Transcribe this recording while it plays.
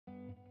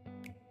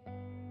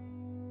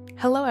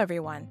Hello,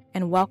 everyone,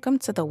 and welcome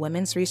to the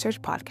Women's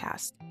Research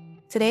Podcast.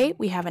 Today,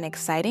 we have an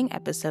exciting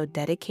episode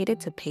dedicated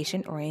to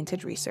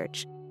patient-oriented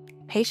research.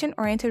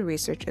 Patient-oriented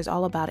research is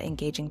all about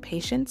engaging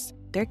patients,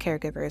 their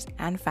caregivers,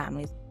 and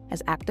families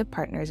as active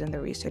partners in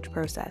the research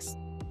process.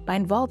 By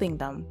involving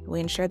them, we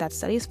ensure that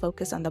studies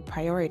focus on the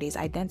priorities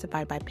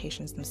identified by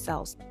patients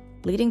themselves,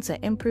 leading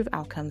to improved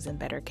outcomes and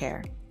better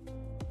care.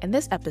 In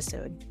this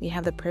episode, we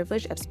have the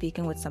privilege of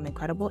speaking with some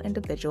incredible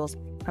individuals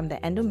from the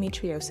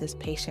Endometriosis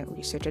Patient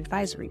Research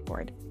Advisory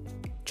Board.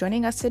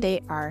 Joining us today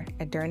are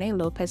Edurne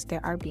Lopez de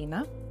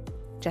Arbina,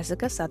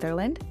 Jessica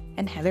Sutherland,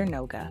 and Heather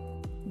Noga.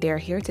 They are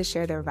here to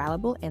share their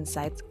valuable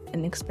insights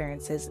and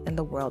experiences in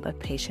the world of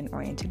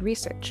patient-oriented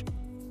research.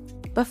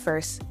 But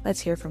first,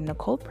 let's hear from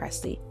Nicole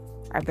Presley,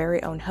 our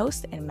very own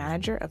host and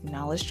manager of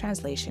knowledge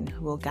translation,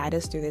 who will guide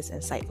us through this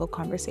insightful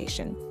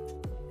conversation.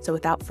 So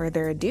without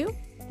further ado,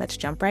 let's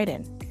jump right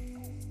in.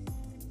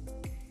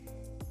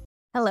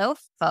 Hello,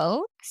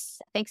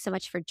 folks. Thanks so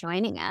much for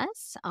joining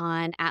us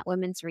on At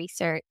Women's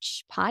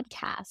Research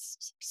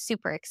podcast.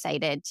 Super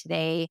excited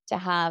today to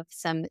have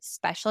some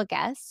special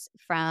guests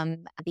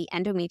from the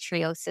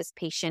Endometriosis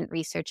Patient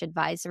Research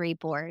Advisory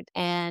Board.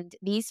 And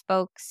these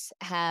folks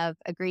have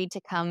agreed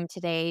to come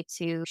today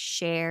to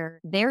share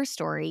their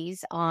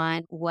stories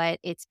on what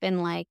it's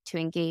been like to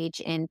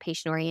engage in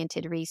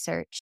patient-oriented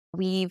research.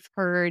 We've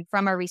heard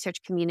from our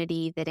research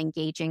community that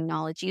engaging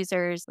knowledge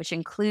users, which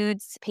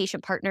includes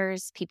patient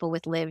partners, people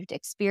with lived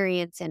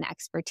experience and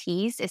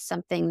expertise, is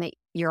something that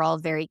you're all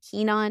very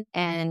keen on.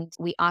 And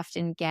we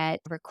often get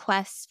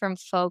requests from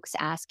folks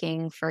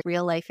asking for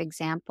real life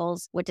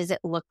examples. What does it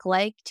look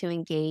like to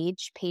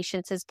engage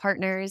patients as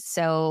partners?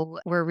 So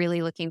we're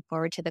really looking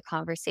forward to the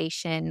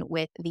conversation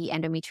with the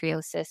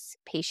Endometriosis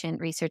Patient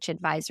Research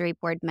Advisory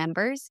Board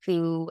members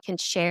who can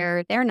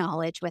share their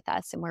knowledge with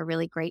us. And we're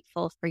really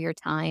grateful for your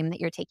time that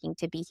you're taking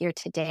to be here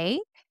today.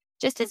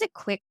 Just as a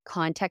quick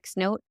context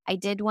note, I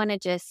did want to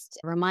just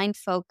remind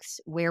folks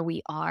where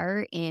we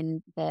are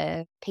in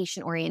the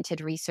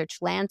patient-oriented research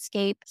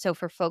landscape. So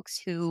for folks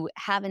who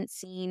haven't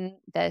seen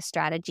the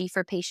strategy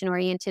for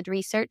patient-oriented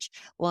research,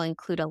 we'll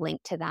include a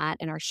link to that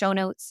in our show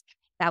notes.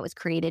 That was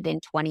created in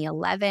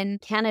 2011.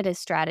 Canada's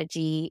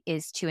strategy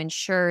is to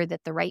ensure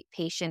that the right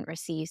patient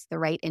receives the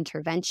right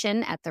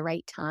intervention at the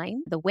right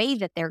time. The way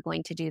that they're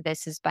going to do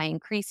this is by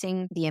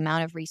increasing the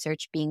amount of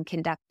research being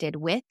conducted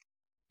with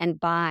and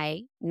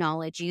by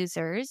knowledge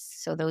users,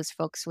 so those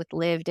folks with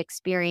lived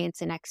experience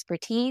and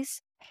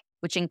expertise,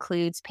 which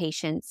includes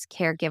patients,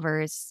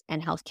 caregivers,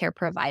 and healthcare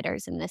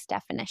providers in this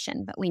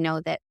definition. But we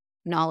know that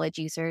knowledge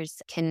users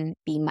can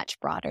be much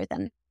broader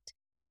than that.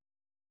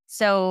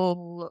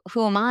 So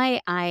who am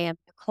I? I am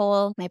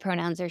Nicole. My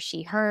pronouns are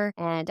she, her,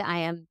 and I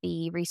am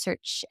the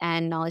Research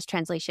and Knowledge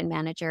Translation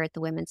Manager at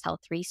the Women's Health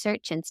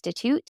Research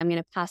Institute. I'm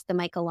going to pass the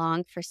mic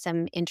along for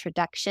some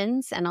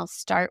introductions, and I'll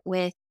start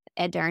with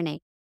Edurne.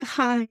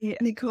 Hi,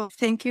 Nicole.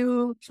 Thank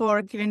you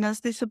for giving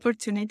us this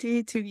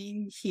opportunity to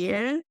be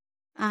here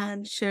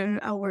and share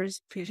our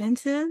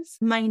experiences.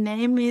 My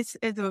name is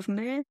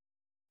Edurne,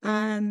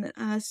 and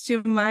as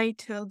you might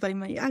tell by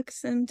my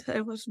accent,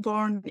 I was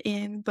born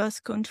in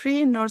Basque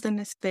Country,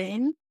 northern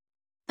Spain.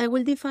 I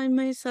will define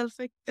myself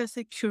as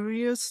a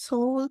curious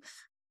soul,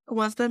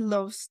 one that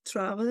loves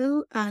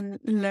travel and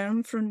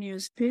learn from new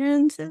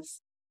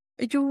experiences.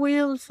 You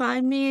will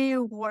find me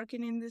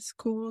working in the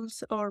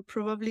schools or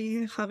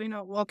probably having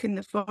a walk in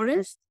the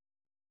forest.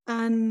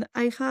 And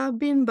I have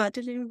been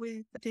battling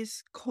with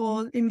this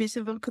called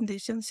invisible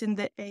conditions in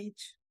the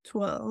age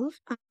 12.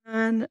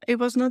 And it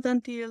was not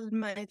until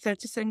my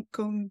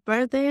 32nd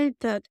birthday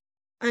that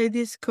I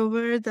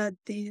discovered that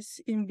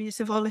this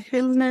invisible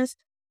illness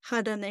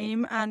had a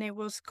name, and it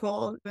was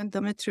called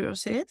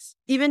endometriosis.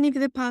 Even if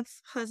the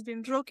path has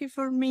been rocky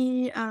for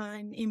me,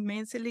 I'm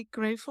immensely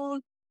grateful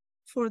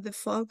for the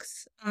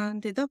folks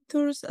and the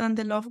doctors and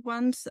the loved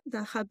ones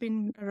that have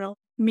been around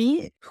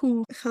me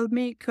who helped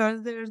me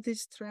gather the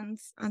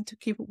strength and to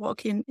keep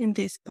walking in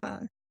this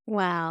path.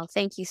 Wow.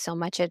 Thank you so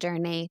much,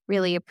 Edurne.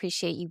 Really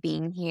appreciate you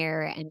being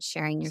here and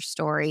sharing your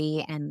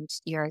story and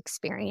your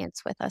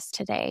experience with us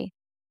today.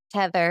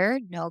 Heather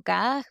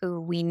Noga,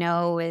 who we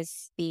know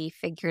is the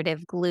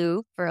figurative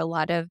glue for a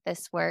lot of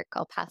this work,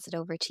 I'll pass it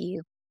over to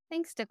you.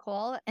 Thanks,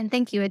 Nicole, and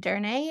thank you,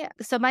 Edurne.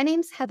 So my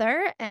name's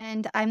Heather,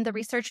 and I'm the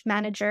research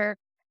manager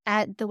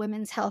at the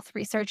Women's Health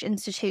Research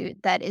Institute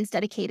that is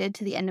dedicated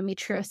to the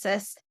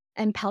endometriosis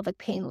and pelvic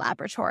pain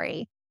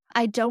laboratory.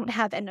 I don't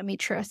have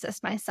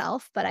endometriosis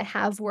myself, but I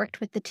have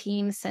worked with the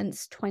team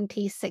since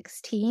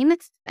 2016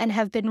 and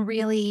have been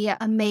really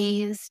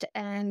amazed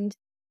and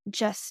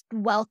just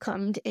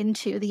welcomed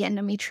into the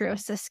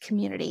endometriosis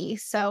community.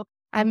 So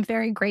I'm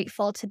very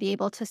grateful to be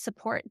able to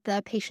support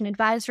the Patient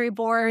Advisory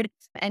Board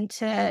and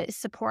to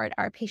support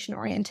our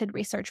patient-oriented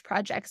research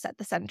projects at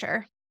the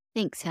center.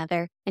 Thanks,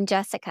 Heather. And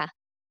Jessica.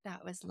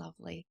 That was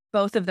lovely.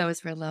 Both of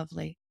those were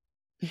lovely.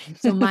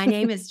 So my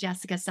name is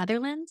Jessica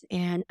Sutherland,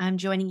 and I'm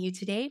joining you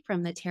today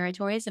from the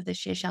territories of the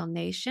Seychelles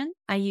Nation.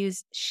 I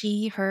use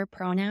she, her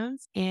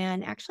pronouns,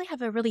 and actually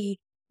have a really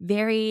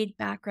varied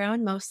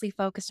background, mostly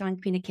focused on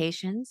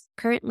communications.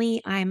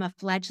 Currently, I'm a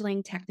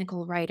fledgling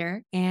technical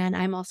writer, and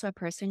I'm also a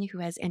person who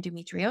has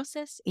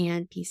endometriosis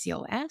and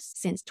PCOS.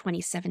 Since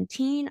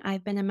 2017,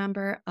 I've been a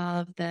member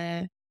of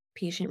the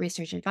Patient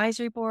Research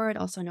Advisory Board,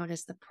 also known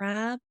as the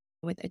PRAB.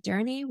 With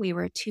Aderne, we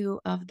were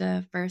two of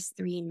the first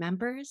three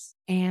members,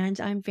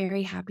 and I'm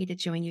very happy to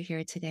join you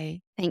here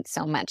today. Thanks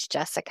so much,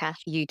 Jessica.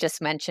 You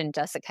just mentioned,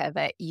 Jessica,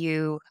 that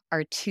you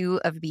are two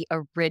of the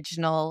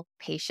original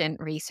Patient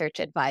Research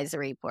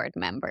Advisory Board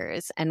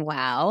members. And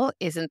wow,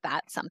 isn't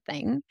that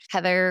something?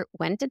 Heather,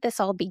 when did this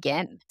all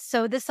begin?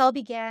 So this all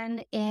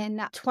began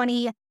in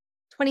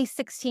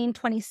 2016,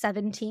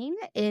 2017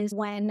 is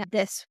when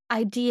this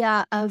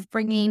idea of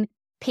bringing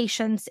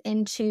patients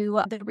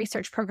into the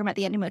research program at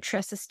the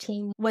endometriosis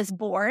team was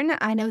born.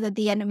 I know that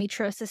the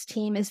endometriosis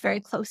team is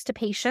very close to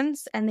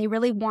patients, and they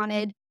really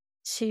wanted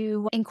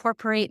to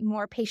incorporate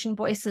more patient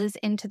voices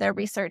into their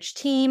research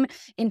team,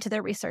 into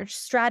their research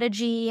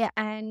strategy,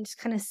 and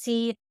kind of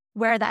see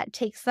where that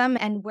takes them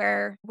and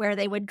where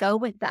they would go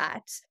with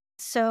that.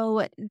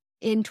 So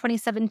in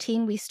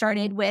 2017, we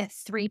started with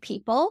 3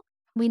 people.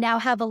 We now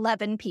have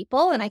 11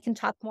 people, and I can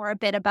talk more a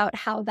bit about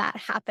how that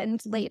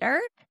happened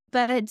later.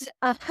 But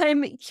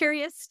I'm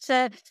curious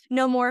to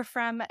know more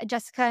from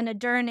Jessica and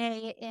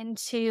Aderne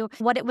into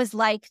what it was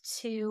like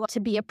to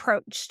be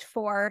approached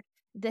for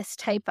this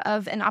type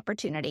of an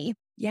opportunity.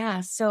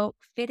 Yeah, so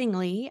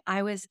fittingly,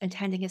 I was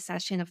attending a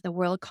session of the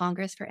World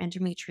Congress for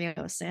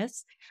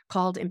Endometriosis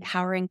called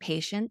Empowering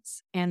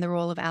Patients and the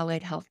Role of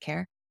Allied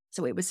Healthcare.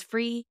 So it was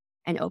free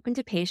and open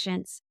to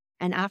patients.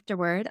 And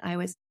afterward, I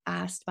was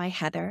asked by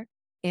Heather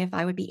if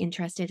I would be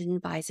interested in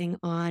advising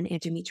on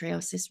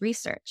endometriosis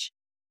research.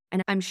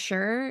 And I'm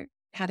sure,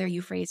 Heather,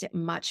 you phrased it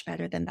much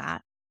better than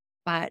that,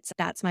 but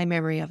that's my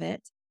memory of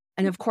it.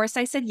 And of course,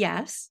 I said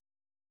yes,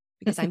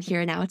 because I'm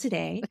here now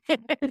today.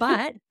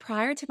 But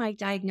prior to my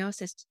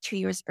diagnosis 2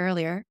 years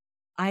earlier,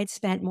 I'd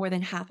spent more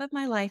than half of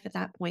my life at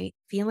that point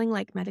feeling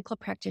like medical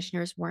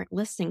practitioners weren't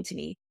listening to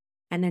me.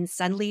 And then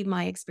suddenly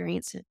my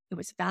experience, it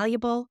was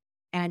valuable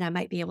and I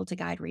might be able to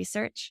guide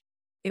research.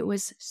 It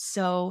was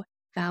so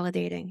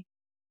validating.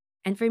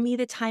 And for me,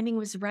 the timing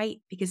was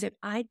right because if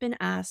I'd been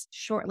asked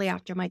shortly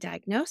after my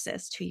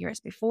diagnosis 2 years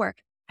before,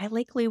 I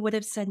likely would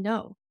have said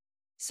no.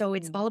 So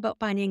it's all about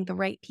finding the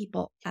right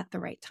people at the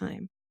right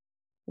time.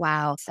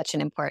 Wow, such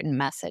an important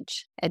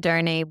message.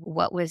 Aderne,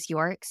 what was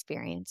your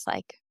experience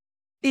like?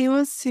 It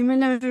was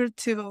similar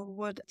to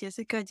what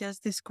Jessica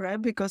just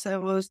described because I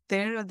was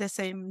there at the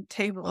same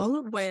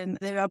table when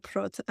they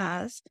approached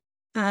us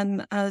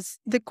and asked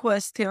the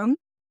question.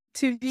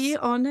 To be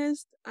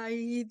honest,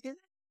 I didn't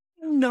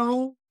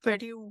know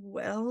very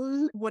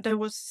well what I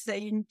was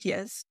saying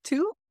yes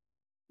to,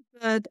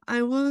 but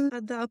I was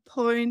at that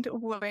point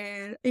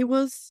where it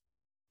was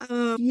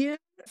a year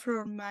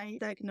from my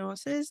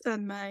diagnosis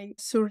and my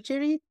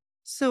surgery.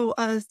 So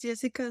as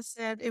Jessica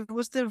said, it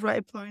was the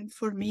right point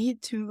for me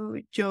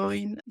to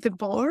join the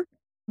board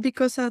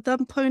because at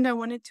that point I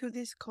wanted to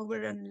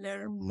discover and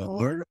learn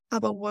more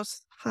about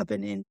what's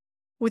happening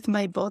with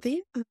my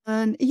body.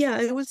 And yeah,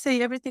 I would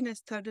say everything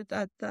started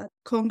at that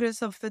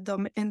Congress of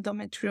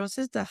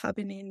Endometriosis that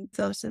happened in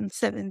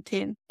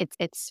 2017.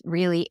 It's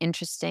really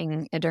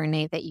interesting,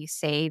 Aderne, that you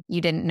say you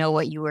didn't know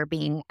what you were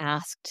being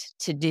asked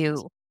to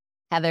do.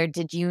 Heather,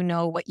 did you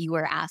know what you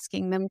were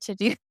asking them to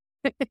do?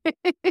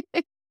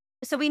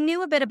 So we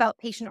knew a bit about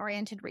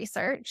patient-oriented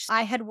research.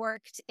 I had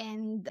worked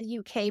in the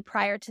UK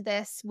prior to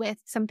this with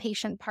some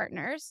patient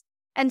partners.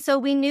 And so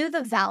we knew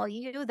the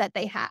value that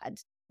they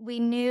had. We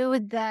knew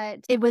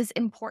that it was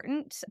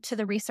important to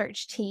the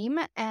research team,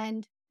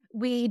 and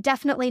we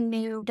definitely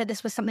knew that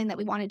this was something that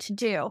we wanted to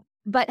do.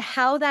 But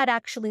how that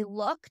actually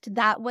looked,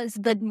 that was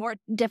the more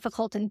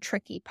difficult and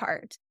tricky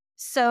part.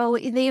 So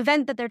the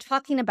event that they're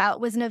talking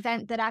about was an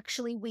event that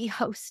actually we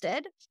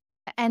hosted.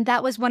 And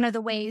that was one of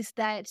the ways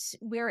that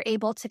we're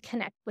able to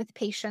connect with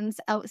patients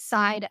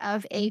outside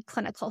of a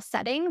clinical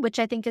setting, which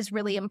I think is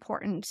really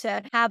important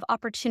to have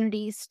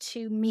opportunities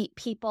to meet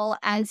people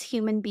as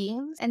human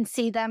beings and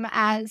see them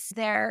as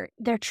their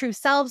true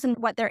selves and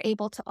what they're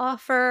able to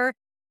offer.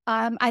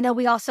 I know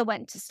we also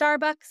went to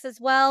Starbucks as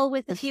well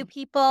with a few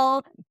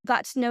people,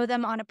 got to know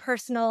them on a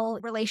personal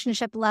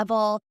relationship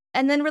level,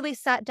 and then really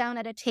sat down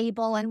at a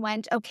table and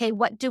went, okay,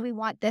 what do we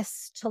want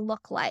this to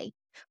look like?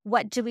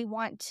 What do we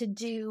want to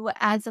do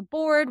as a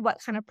board?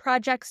 What kind of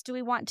projects do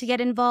we want to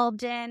get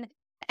involved in?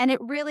 And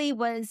it really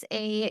was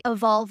a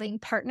evolving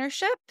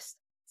partnerships.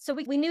 So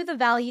we knew the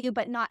value,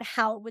 but not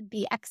how it would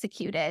be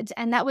executed.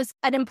 And that was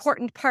an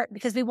important part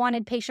because we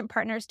wanted patient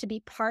partners to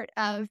be part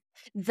of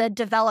the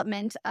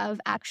development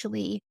of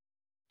actually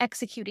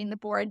executing the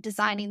board,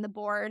 designing the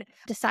board,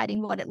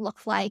 deciding what it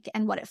looked like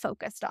and what it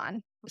focused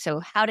on. So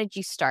how did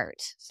you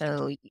start?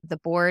 So the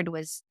board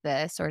was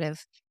the sort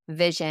of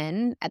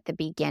vision at the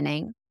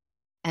beginning.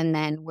 And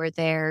then were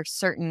there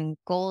certain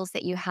goals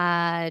that you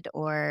had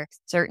or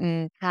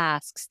certain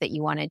tasks that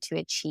you wanted to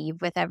achieve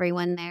with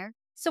everyone there?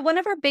 So one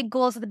of our big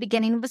goals at the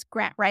beginning was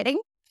grant writing.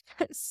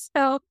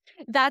 So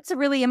that's a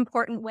really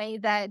important way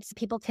that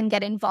people can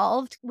get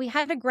involved. We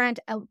had a grant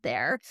out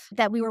there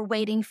that we were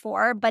waiting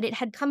for, but it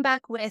had come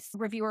back with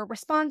reviewer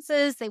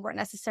responses. They weren't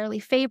necessarily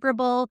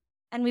favorable.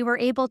 And we were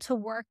able to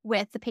work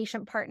with the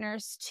patient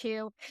partners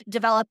to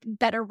develop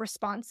better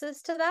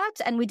responses to that.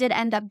 And we did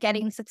end up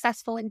getting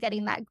successful in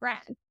getting that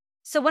grant.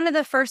 So one of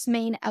the first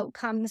main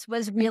outcomes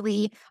was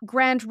really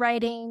grant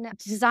writing,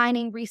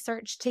 designing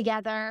research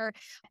together,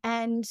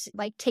 and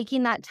like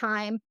taking that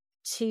time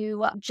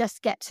to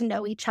just get to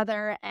know each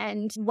other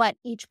and what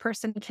each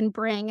person can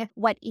bring,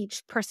 what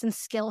each person's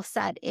skill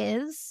set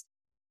is.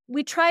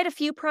 We tried a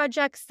few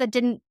projects that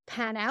didn't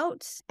pan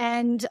out,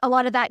 and a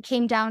lot of that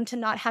came down to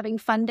not having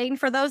funding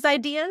for those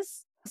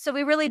ideas. So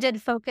we really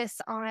did focus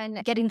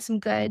on getting some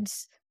good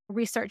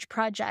research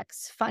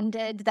projects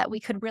funded that we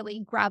could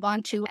really grab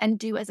onto and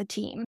do as a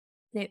team.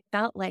 It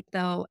felt like,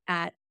 though,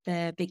 at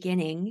the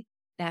beginning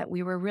that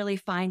we were really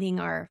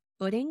finding our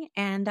footing,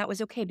 and that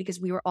was okay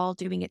because we were all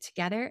doing it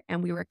together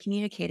and we were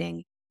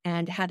communicating.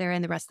 And Heather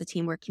and the rest of the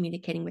team were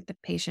communicating with the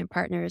patient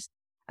partners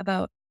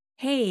about,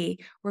 hey,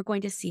 we're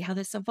going to see how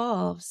this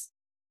evolves.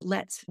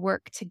 Let's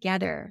work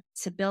together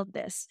to build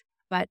this.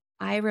 But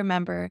I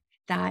remember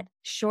that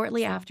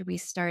shortly after we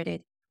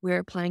started, we were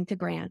applying to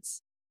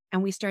grants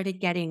and we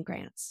started getting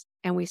grants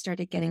and we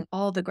started getting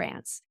all the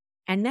grants.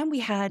 And then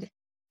we had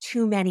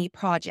too many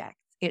projects,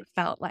 it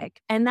felt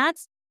like. And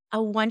that's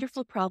a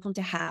wonderful problem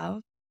to have,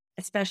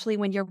 especially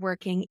when you're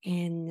working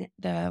in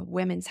the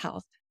women's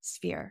health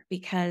sphere,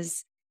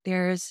 because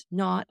there's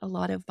not a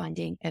lot of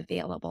funding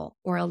available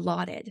or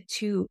allotted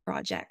to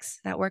projects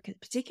that work,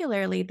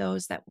 particularly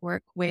those that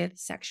work with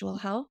sexual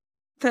health.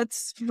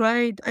 That's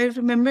right. I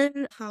remember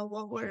how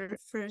our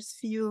first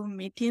few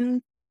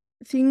meetings,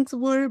 things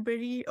were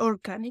very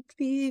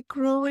organically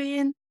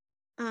growing,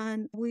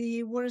 and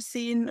we were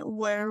seeing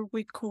where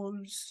we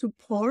could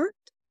support.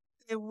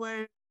 They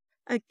were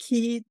a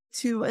key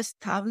to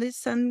establish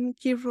some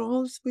key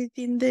roles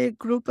within the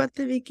group at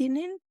the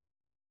beginning.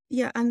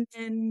 Yeah, and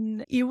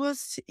then it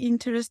was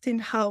interesting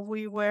how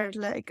we were,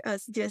 like,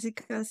 as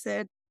Jessica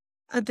said,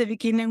 at the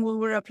beginning we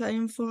were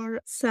applying for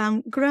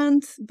some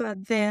grants,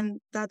 but then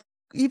that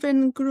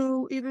even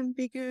grew even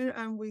bigger,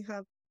 and we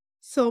have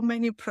so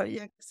many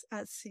projects,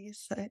 as she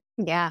said.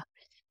 Yeah.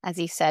 As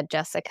you said,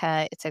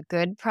 Jessica, it's a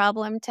good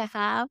problem to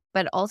have,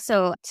 but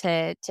also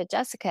to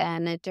Jessica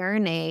and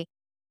Aderne,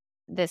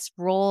 this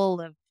role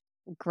of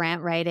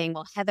grant writing.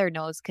 Well, Heather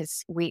knows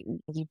because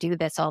you do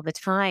this all the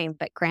time,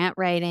 but grant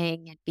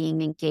writing and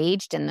being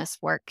engaged in this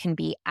work can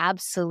be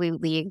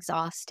absolutely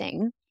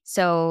exhausting.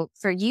 So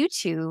for you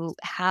two,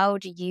 how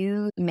do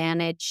you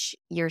manage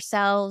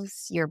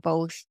yourselves? You're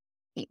both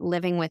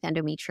living with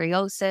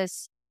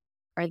endometriosis.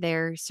 Are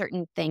there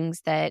certain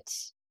things that,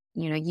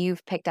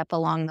 you've picked up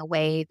along the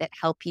way that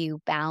help you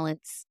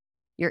balance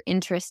your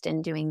interest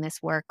in doing this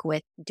work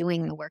with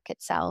doing the work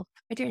itself?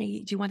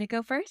 Aderne, do you want to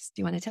go first?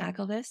 Do you want to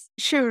tackle this?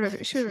 Sure.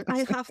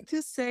 I have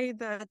to say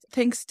that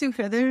thanks to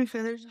Heather,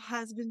 Heather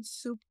has been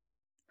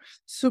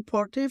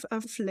supportive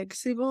and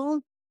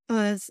flexible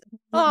as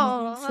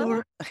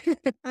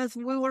as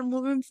we were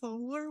moving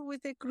forward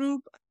with the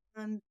group,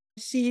 and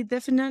she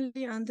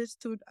definitely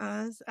understood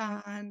us,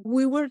 and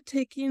we were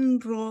taking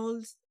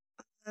roles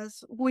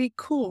as we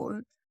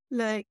could.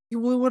 Like,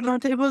 we were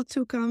not able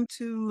to come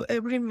to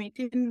every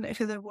meeting.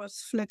 Heather was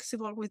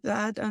flexible with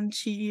that, and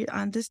she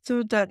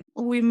understood that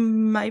we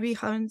might be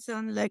having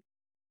some, like,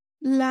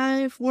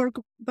 life work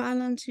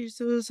balance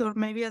issues, or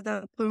maybe at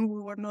that point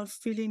we were not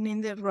feeling in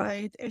the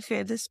right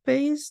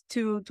headspace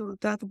to do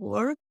that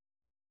work.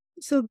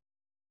 So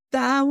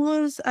that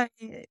was,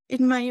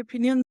 in my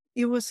opinion,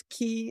 it was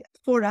key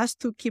for us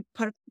to keep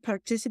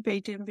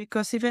participating,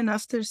 because even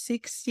after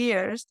 6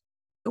 years,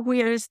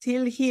 we are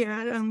still here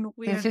and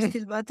we are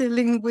still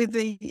battling with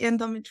the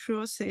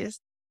endometriosis.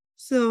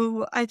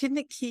 So I think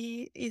the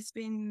key has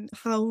been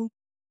how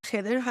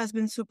Heather has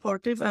been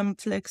supportive and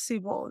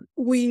flexible.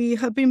 We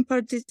have been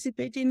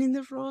participating in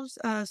the roles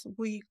as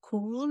we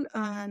could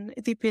and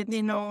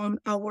depending on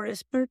our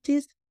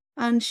expertise.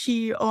 And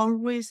she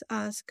always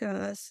asks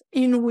us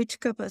in which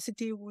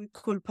capacity we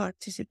could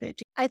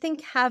participate. I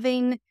think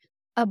having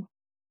a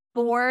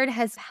board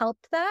has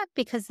helped that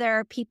because there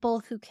are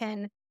people who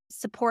can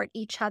support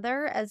each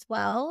other as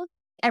well.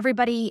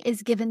 Everybody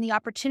is given the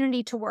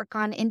opportunity to work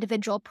on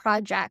individual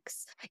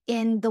projects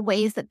in the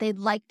ways that they'd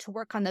like to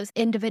work on those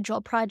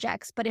individual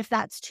projects. But if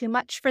that's too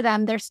much for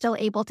them, they're still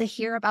able to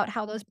hear about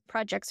how those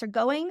projects are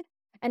going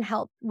and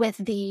help with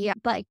the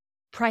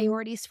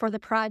priorities for the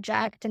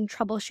project and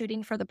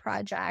troubleshooting for the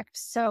project.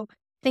 So I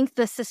think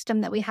the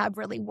system that we have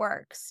really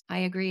works. I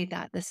agree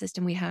that the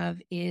system we have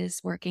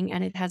is working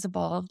and it has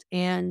evolved.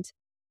 And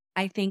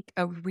I think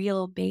a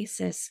real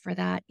basis for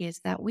that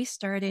is that we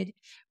started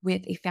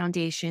with a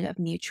foundation of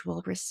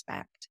mutual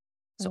respect.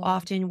 So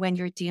often when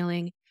you're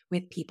dealing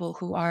with people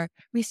who are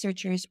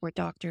researchers or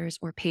doctors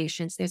or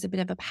patients, there's a bit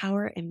of a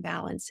power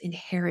imbalance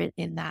inherent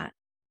in that.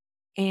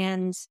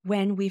 And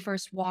when we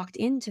first walked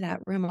into that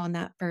room on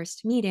that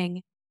first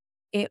meeting,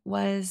 it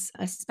was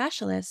a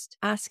specialist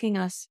asking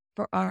us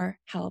for our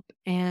help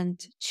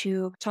and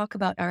to talk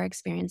about our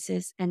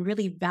experiences and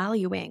really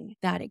valuing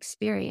that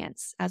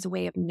experience as a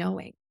way of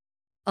knowing.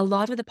 A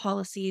lot of the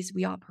policies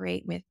we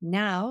operate with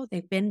now,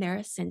 they've been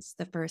there since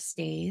the first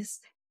days.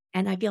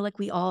 And I feel like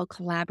we all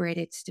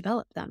collaborated to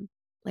develop them,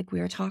 like we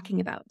were talking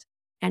about.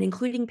 And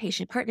including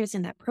patient partners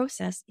in that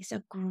process is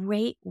a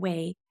great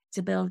way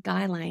to build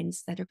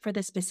guidelines that are for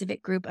the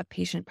specific group of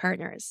patient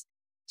partners.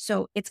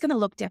 So it's going to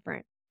look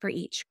different for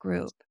each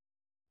group.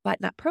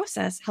 But that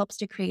process helps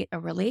to create a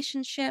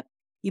relationship.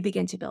 You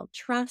begin to build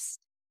trust,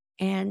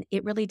 and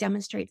it really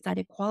demonstrates that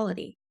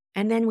equality.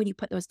 And then when you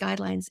put those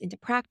guidelines into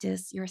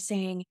practice, you're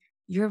saying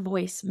your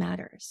voice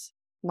matters.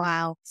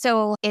 Wow.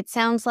 So it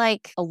sounds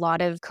like a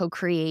lot of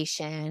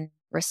co-creation,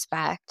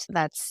 respect.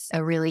 That's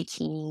a really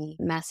key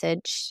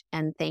message.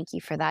 And thank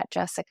you for that,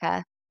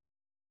 Jessica.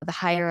 The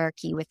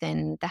hierarchy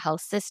within the health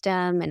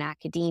system and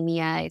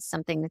academia is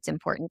something that's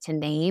important to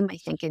name. I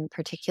think in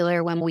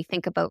particular, when we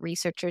think about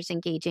researchers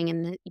engaging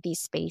in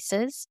these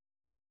spaces,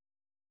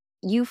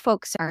 you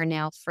folks are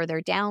now further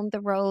down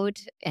the road.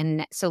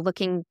 And so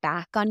looking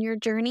back on your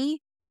journey,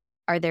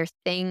 are there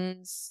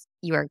things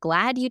you are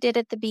glad you did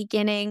at the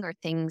beginning or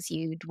things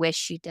you'd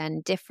wish you'd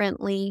done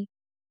differently?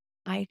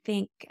 I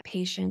think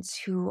patients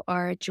who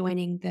are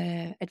joining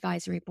the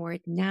advisory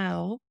board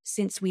now,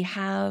 since we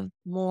have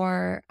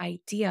more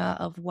idea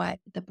of what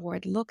the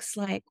board looks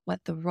like,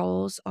 what the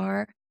roles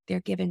are,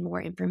 they're given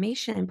more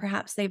information, and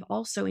perhaps they've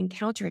also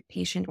encountered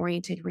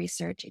patient-oriented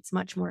research. It's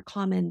much more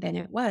common than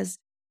it was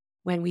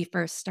when we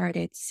first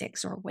started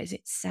 6 or was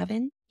it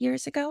 7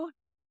 years ago?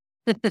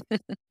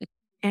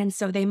 And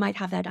so they might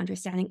have that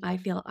understanding. I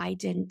feel I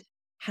didn't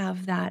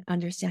have that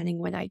understanding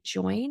when I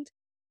joined.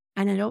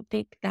 And I don't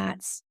think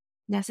that's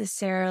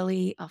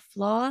necessarily a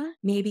flaw.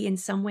 Maybe in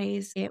some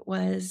ways it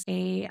was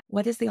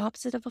what is the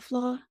opposite of a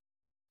flaw?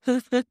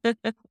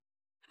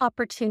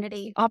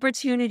 Opportunity.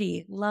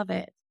 Opportunity. Love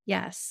it.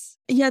 Yes.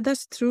 Yeah,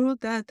 that's true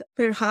that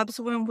perhaps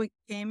when we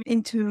came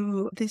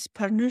into this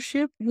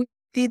partnership, we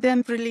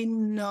didn't really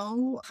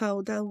know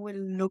how that will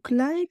look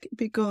like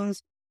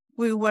because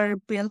we were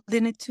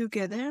building it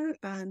together.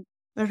 And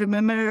I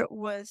remember it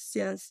was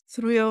just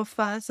 3 of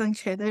us and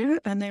Heather,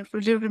 and I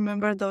really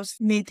remember those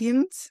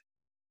meetings.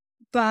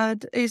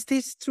 But is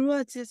this true,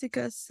 as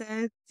Jessica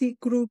said, the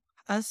group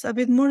has a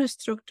bit more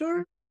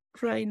structure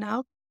right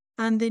now,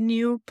 and the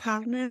new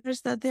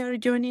partners that they are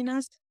joining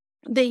us,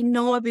 they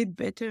know a bit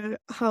better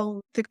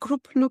how the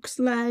group looks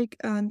like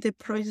and the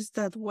process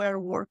that we're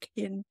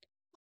working.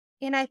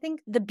 And I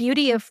think the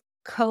beauty of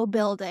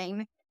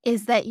co-building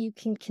is that you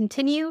can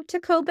continue to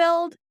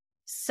co-build.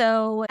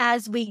 So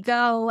as we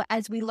go,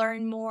 as we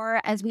learn more,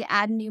 as we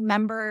add new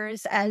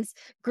members, as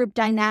group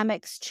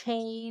dynamics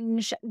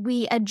change,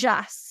 we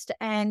adjust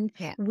and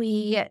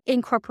we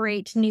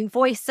incorporate new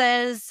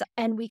voices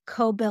and we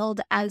co-build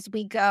as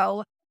we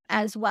go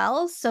as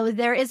well. So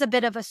there is a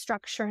bit of a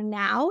structure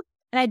now.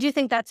 And I do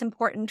think that's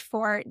important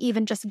for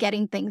even just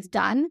getting things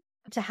done,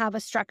 to have a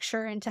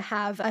structure and to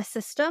have a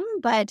system.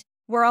 But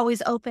we're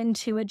always open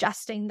to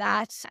adjusting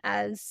that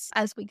as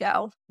we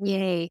go.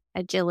 Yay,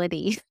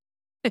 agility.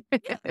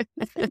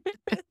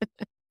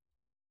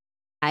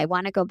 I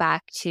want to go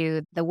back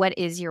to the what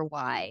is your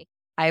why?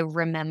 I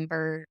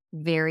remember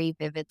very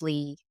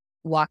vividly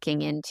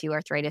walking into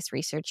Arthritis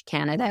Research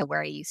Canada,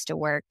 where I used to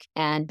work,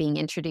 and being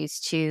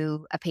introduced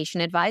to a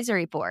patient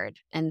advisory board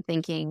and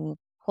thinking,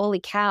 holy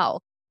cow,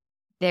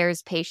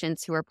 there's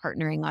patients who are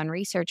partnering on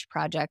research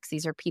projects.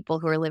 These are people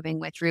who are living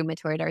with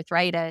rheumatoid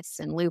arthritis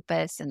and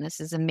lupus, and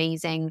this is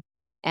amazing.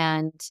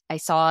 And I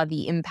saw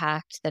the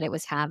impact that it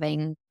was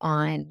having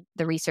on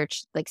the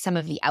research, like some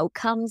of the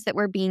outcomes that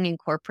were being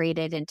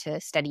incorporated into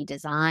study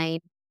design.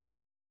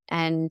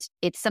 And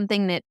it's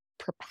something that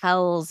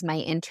propels my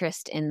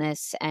interest in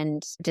this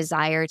and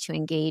desire to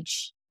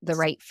engage the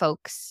right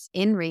folks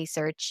in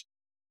research.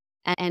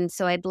 And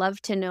so I'd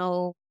love to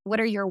know, what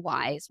are your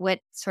whys? What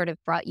sort of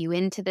brought you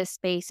into this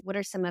space? What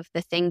are some of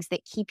the things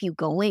that keep you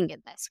going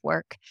in this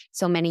work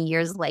so many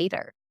years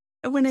later?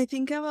 When I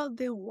think about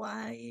the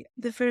why,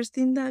 the first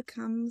thing that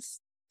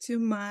comes to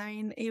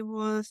mind, it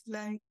was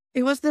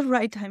the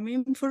right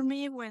timing for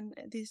me when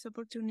this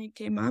opportunity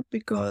came up,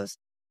 because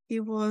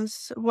it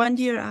was 1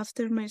 year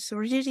after my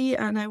surgery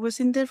and I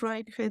was in the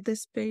right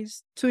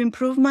headspace to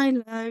improve my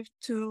life,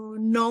 to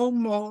know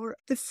more.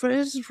 The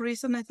first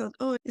reason I thought,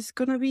 it's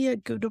going to be a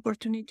good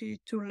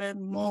opportunity to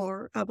learn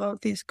more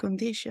about this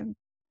condition.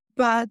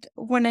 But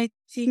when I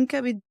think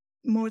a bit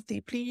more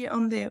deeply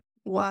on the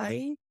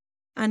why,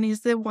 and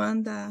it's the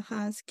one that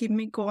has kept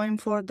me going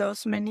for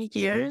those many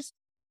years,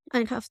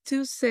 I have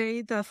to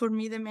say that for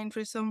me, the main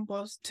reason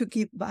was to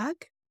give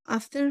back.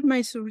 After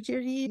my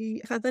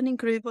surgery, I had an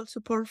incredible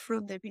support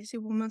from the BC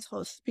Women's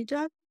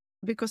Hospital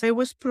because I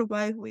was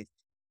provided with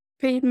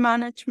pain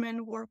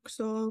management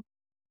workshop,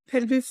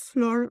 pelvic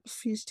floor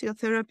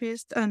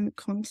physiotherapists, and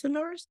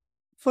counselors.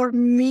 For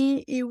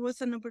me, it was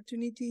an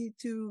opportunity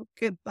to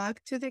get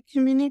back to the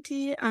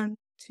community and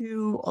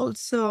to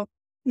also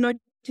not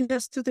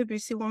just to the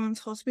BC Women's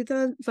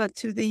Hospital, but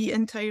to the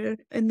entire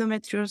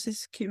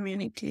endometriosis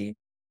community.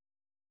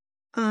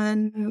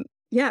 And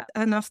yeah,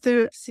 and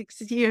after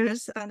 6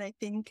 years, and I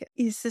think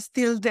it's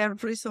still the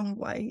reason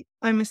why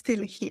I'm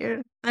still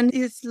here. And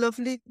it's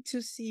lovely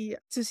to see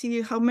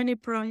how many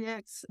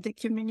projects, the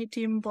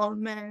community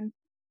involvement,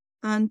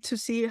 and to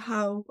see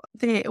how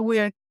we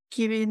are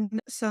giving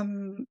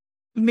some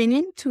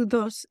meaning to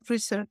those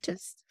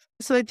researches.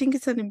 So I think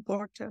it's an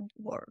important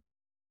work.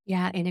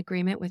 Yeah, in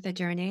agreement with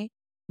Aderne.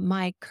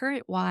 My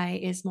current why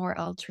is more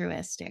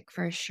altruistic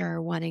for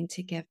sure, wanting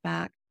to give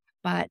back.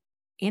 But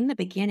in the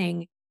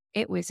beginning,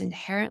 it was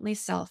inherently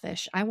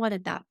selfish. I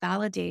wanted that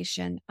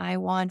validation. I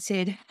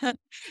wanted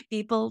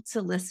people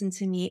to listen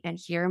to me and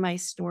hear my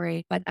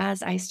story. But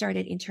as I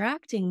started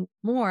interacting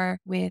more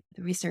with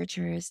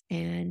researchers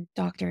and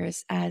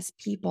doctors as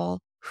people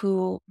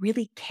who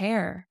really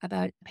care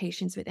about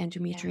patients with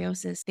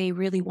endometriosis, they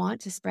really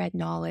want to spread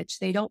knowledge.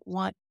 They don't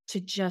want to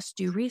just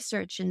do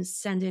research and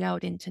send it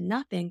out into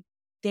nothing.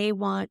 They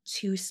want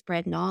to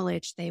spread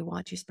knowledge. They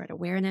want to spread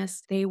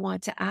awareness. They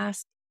want to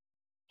ask,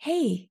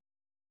 hey,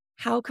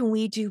 how can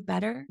we do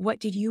better? What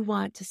did you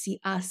want to see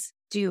us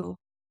do?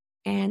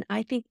 And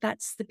I think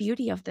that's the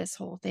beauty of this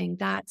whole thing.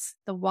 That's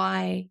the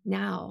why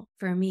now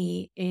for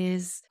me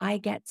is I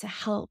get to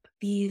help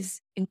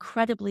these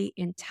incredibly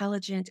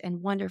intelligent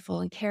and wonderful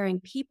and caring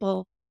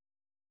people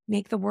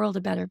make the world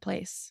a better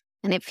place.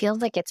 And it feels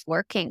like it's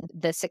working.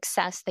 The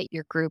success that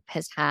your group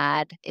has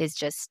had is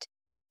just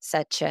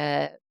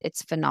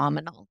it's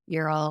phenomenal.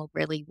 You're all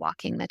really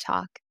walking the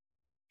talk.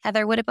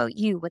 Heather, what about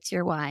you? What's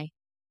your why?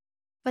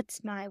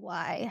 What's my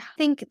why? I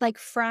think like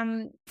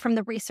from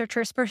the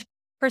researcher's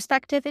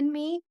perspective in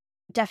me,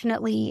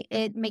 definitely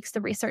it makes the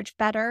research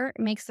better.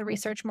 It makes the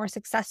research more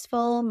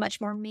successful,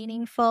 much more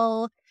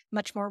meaningful,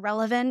 much more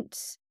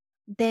relevant.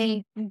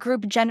 The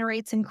group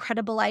generates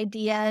incredible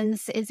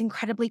ideas, is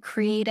incredibly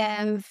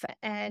creative,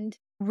 and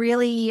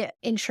really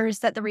ensures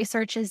that the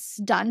research is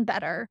done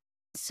better.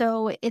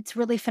 So it's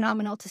really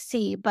phenomenal to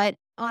see. But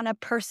on a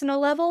personal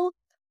level,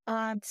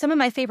 some of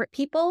my favorite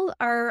people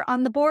are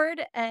on the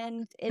board,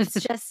 and it's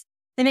just,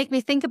 they make me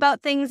think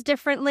about things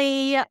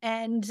differently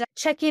and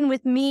check in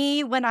with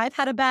me when I've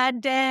had a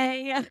bad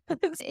day.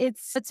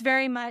 It's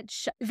very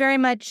much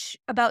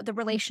about the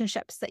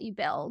relationships that you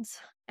build.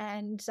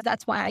 And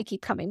that's why I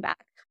keep coming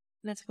back.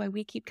 That's why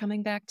we keep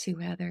coming back to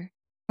Heather.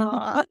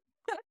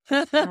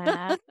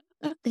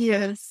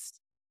 Yes.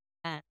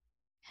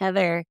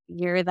 Heather,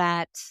 you're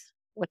that,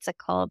 what's it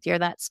called? You're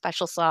that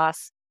special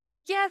sauce.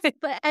 Yes,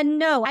 and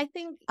no, I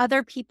think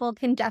other people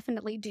can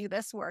definitely do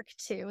this work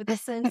too.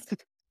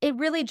 It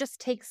really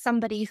just takes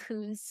somebody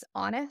who's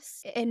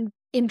honest and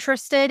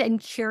interested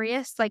and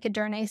curious, like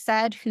Aderne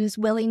said, who's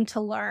willing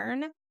to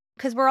learn.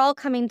 Because we're all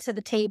coming to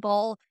the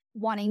table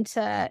wanting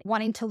to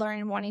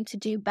learn, wanting to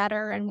do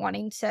better, and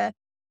wanting to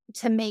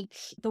make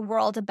the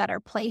world a better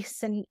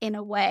place in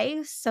a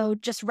way. So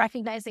just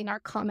recognizing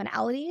our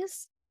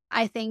commonalities,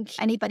 I think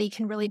anybody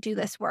can really do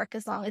this work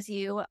as long as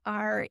you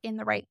are in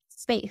the right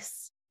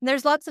space.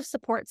 There's lots of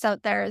supports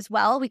out there as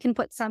well. We can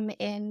put some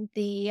in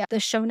the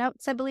show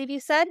notes, I believe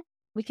you said.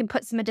 We can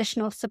put some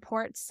additional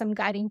supports, some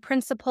guiding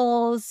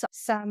principles,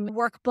 some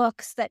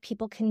workbooks that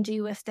people can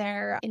do if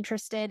they're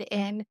interested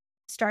in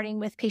starting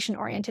with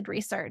patient-oriented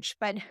research.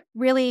 But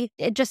really,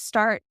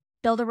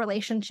 build a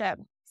relationship,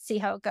 see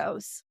how it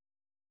goes.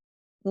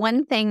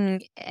 One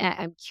thing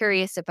I'm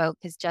curious about,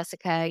 because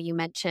Jessica, you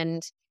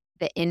mentioned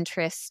the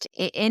interest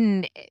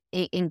in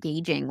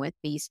engaging with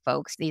these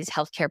folks, these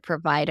healthcare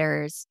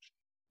providers.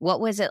 What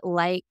was it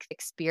like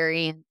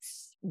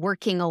experience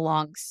working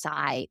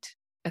alongside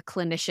a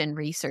clinician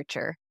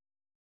researcher?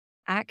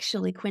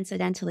 Actually,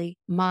 coincidentally,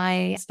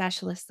 my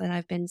specialist that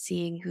I've been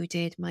seeing who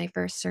did my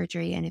first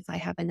surgery, and if I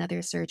have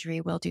another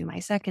surgery, will do my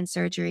second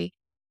surgery,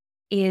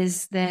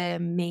 is the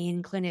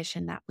main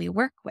clinician that we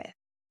work with.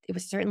 It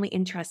was certainly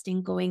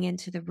interesting going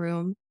into the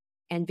room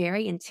and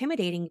very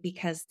intimidating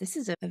because this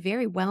is a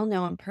very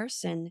well-known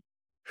person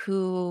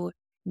who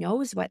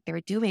knows what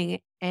they're doing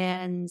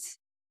and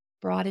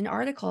brought an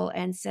article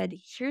and said,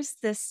 here's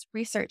this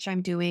research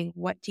I'm doing.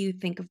 What do you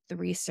think of the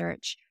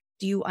research?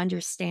 Do you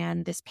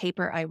understand this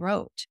paper I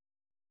wrote?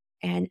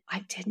 And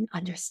I didn't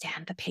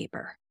understand the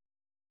paper.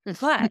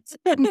 But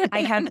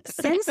I have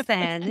since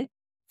then,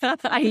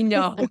 I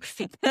know.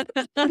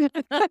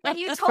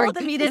 You told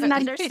them you didn't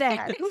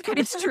understand.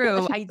 It's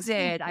true. I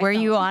did. Were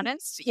you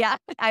honest? Yeah,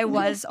 I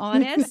was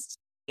honest.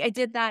 I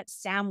did that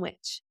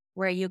sandwich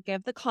where you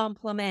give the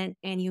compliment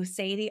and you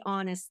say the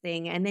honest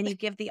thing, and then you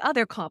give the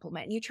other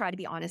compliment. And you try to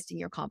be honest in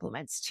your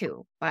compliments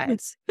too.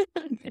 But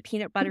a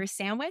peanut butter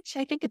sandwich,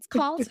 I think it's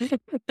called.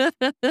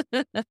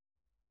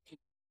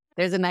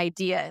 There's an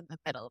idea in the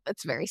middle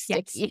that's very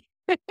sticky.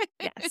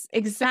 Yes,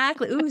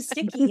 exactly. Ooh,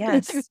 sticky.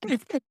 Yes.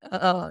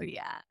 Oh,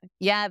 yeah.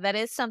 Yeah, that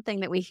is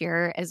something that we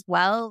hear as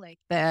well. Like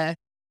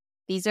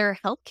these are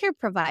healthcare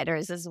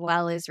providers as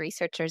well as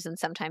researchers, and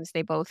sometimes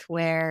they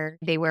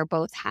wear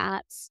both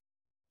hats.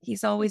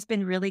 He's always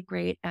been really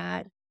great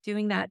at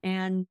doing that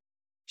and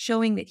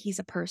showing that he's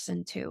a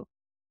person too,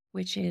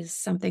 which is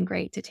something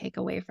great to take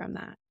away from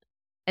that.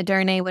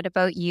 Aderne, what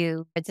about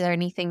you? Is there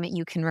anything that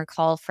you can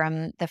recall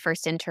from the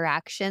first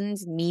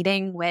interactions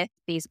meeting with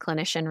these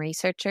clinician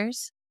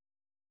researchers?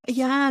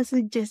 Yeah, as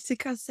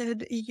Jessica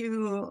said,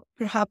 you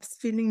perhaps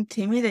feel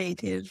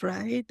intimidated,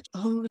 right?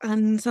 Oh,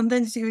 and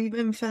sometimes you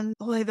even felt,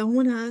 oh, I don't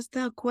want to ask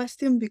that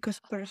question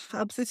because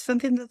perhaps it's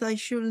something that I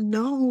should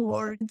know.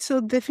 Or so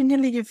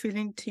definitely you feel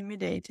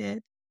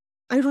intimidated.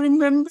 I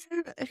remember,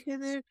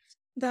 Heather,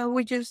 that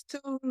we used to,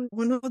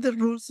 one of the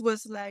rules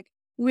was like,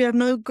 we are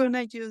not going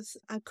to use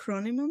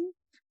acronym.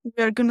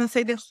 We are going to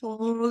say the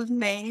whole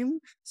name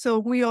so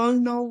we all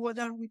know what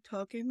are we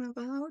talking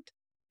about.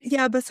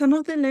 Yeah, but some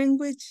of the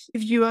language,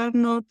 if you are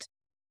not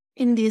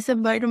in this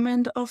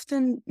environment,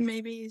 often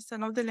maybe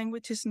some of the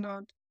language is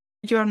not,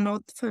 you are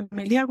not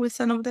familiar with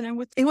some of the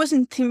language. It was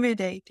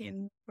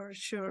intimidating for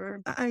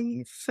sure.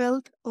 I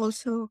felt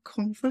also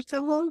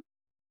comfortable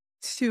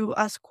to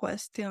ask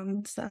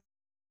questions.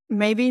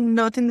 Maybe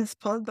not in the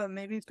spot, but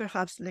maybe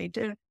perhaps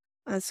later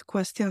ask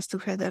questions to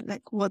Heather,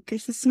 like what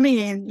does this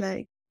mean?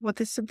 Like what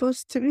is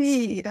supposed to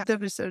be? The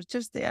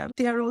researchers, they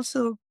are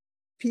also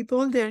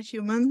people, they're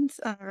humans,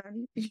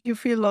 and you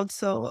feel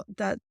also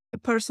that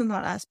personal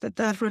aspect,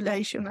 that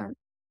relation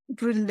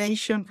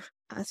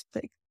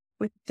aspect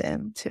with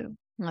them too.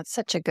 That's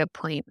such a good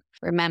point.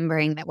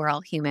 Remembering that we're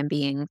all human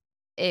beings.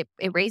 It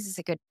raises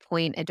a good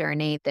point,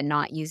 Aderne, the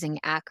not using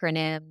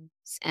acronyms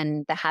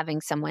and the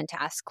having someone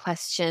to ask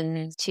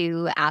questions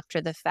to after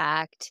the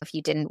fact. If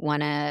you didn't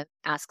want to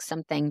ask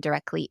something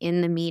directly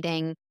in the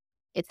meeting,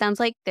 it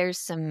sounds like there's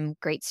some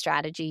great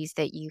strategies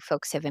that you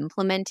folks have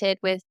implemented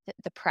with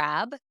the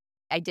PRAB.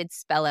 I did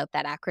spell out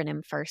that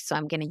acronym first, so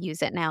I'm going to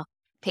use it now.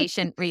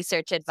 Patient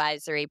Research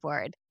Advisory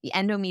Board, the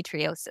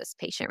Endometriosis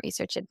Patient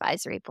Research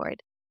Advisory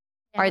Board.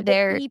 Yeah, Are the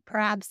there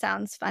EPRAB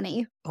sounds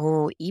funny.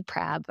 Oh,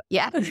 EPRAB.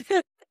 Yeah.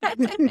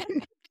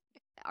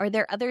 Are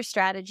there other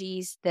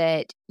strategies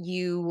that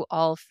you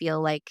all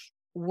feel like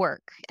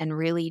work and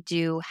really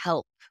do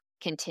help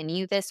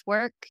continue this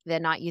work? The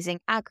not using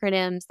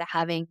acronyms, the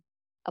having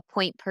a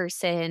point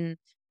person,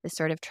 the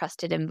sort of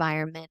trusted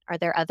environment. Are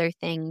there other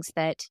things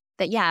that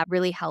yeah,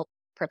 really help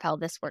propel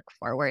this work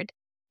forward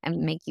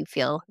and make you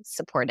feel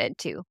supported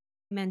too?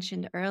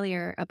 Mentioned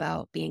earlier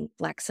about being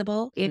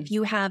flexible. If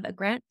you have a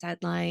grant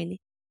deadline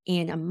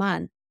in a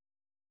month,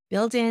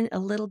 build in a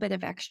little bit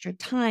of extra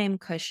time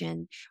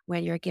cushion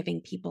when you're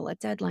giving people a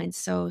deadline.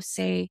 So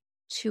say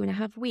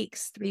 2.5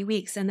 weeks, 3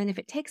 weeks. And then if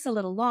it takes a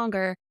little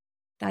longer,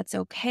 that's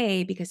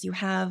okay because you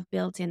have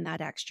built in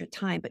that extra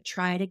time, but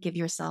try to give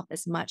yourself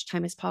as much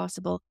time as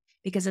possible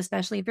because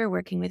especially if you're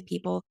working with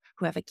people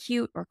who have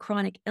acute or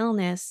chronic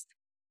illness,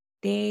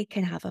 they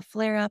can have a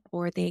flare up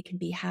or they can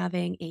be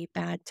having a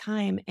bad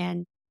time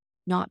and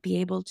not be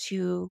able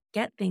to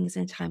get things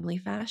in a timely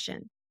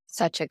fashion.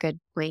 Such a good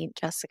point,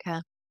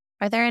 Jessica.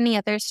 Are there any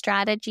other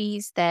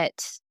strategies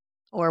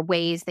or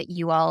ways that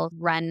you all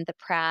run the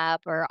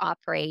PRAB or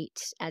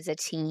operate as a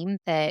team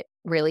that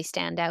really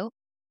stand out?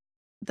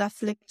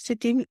 The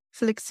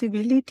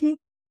flexibility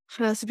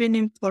has been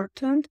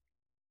important.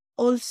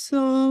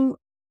 Also,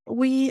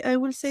 I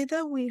will say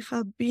that we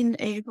have been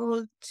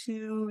able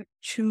to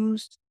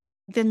choose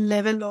the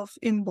level of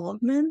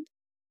involvement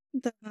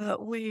that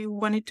we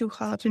wanted to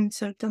have in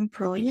certain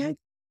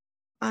projects.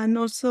 And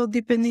also,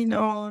 depending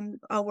on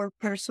our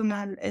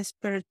personal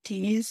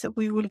expertise,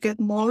 we will get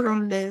more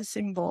or less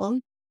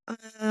involved.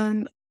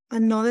 And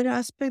another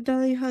aspect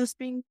that it has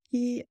been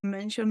key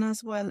mentioned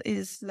as well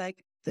is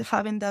like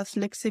having that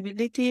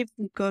flexibility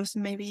because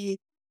maybe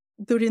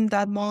during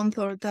that month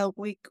or that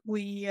week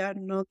we are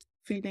not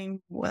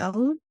feeling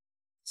well.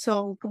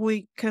 So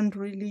we can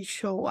really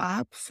show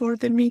up for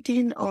the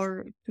meeting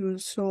or to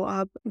show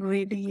up,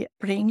 really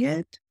bring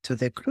it to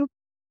the group.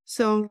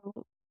 So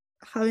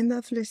having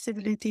that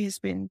flexibility has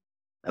been,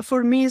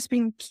 for me, it's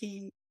been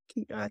key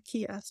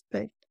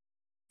aspect.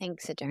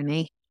 Thanks,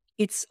 Aderne.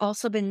 It's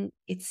also been,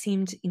 it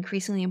seemed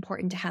increasingly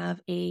important to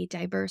have a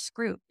diverse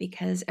group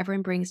because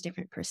everyone brings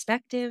different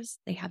perspectives,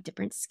 they have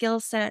different skill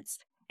sets,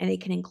 and they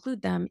can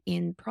include them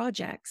in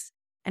projects.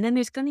 And then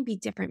there's going to be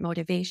different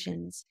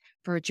motivations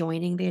for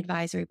joining the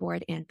advisory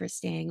board and for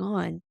staying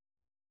on.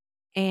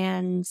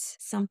 And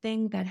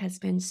something that has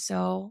been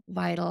so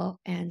vital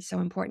and so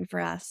important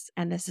for us,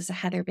 and this is a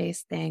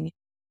Heather-based thing,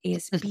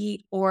 is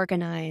be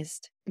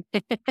organized.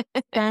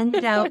 Send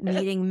out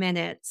meeting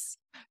minutes.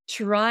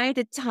 Try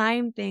to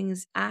time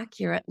things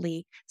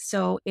accurately.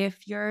 So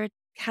if you're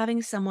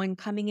having someone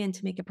coming in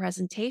to make a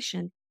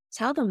presentation,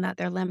 tell them that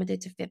they're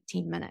limited to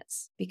 15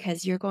 minutes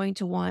because you're going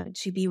to want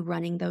to be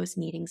running those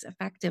meetings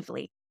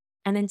effectively.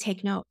 And then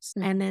take notes.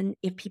 And then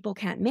if people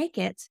can't make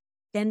it,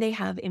 then they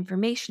have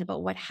information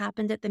about what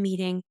happened at the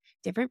meeting,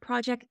 different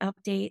project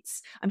updates.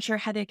 I'm sure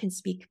Heather can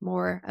speak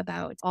more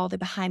about all the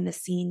behind the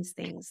scenes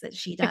things that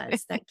she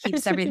does that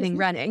keeps everything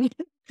running.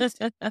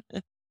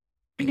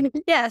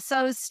 Yeah,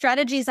 so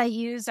strategies I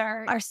use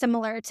are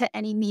similar to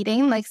any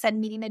meeting, like said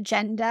meeting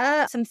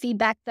agenda. Some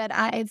feedback that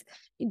I've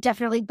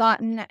definitely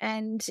gotten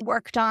and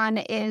worked on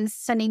is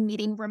sending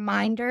meeting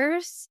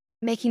reminders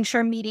making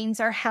sure meetings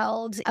are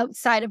held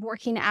outside of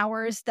working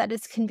hours that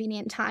is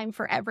convenient time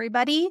for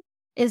everybody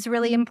is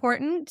really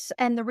important.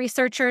 And the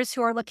researchers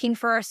who are looking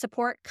for our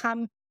support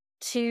come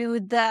to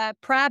the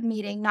PRAB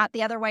meeting, not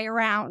the other way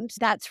around.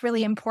 That's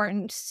really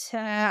important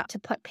to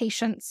put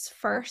patients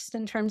first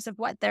in terms of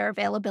what their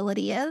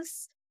availability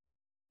is.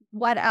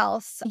 What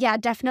else? Yeah,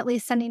 definitely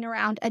sending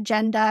around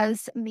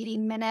agendas,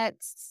 meeting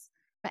minutes.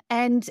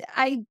 And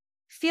I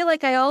feel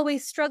like I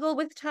always struggle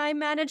with time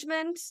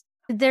management.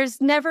 There's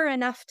never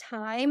enough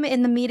time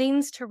in the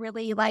meetings to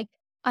really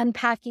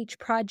unpack each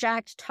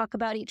project, talk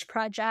about each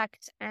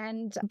project,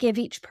 and give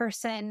each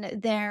person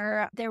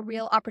their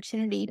real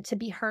opportunity to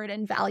be heard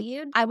and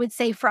valued. I would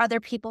say for other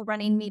people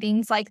running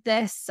meetings like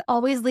this,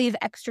 always leave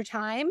extra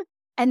time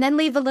and then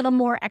leave a little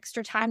more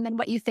extra time than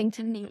what you think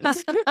to need.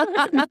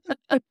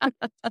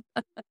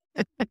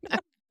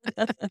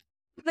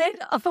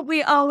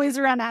 We always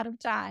run out of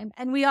time,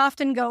 and we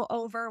often go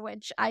over,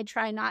 which I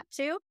try not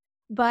to.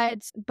 But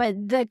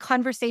the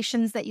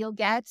conversations that you'll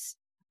get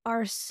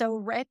are so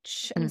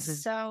rich and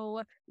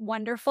so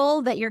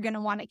wonderful that you're going to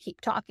want to keep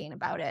talking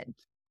about it.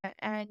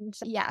 And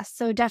yeah,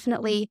 so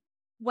definitely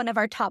one of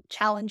our top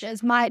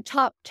challenges. My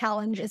top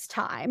challenge is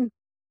time.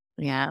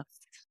 Yeah.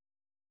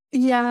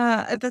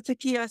 Yeah, that's a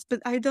key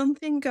aspect. I don't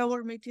think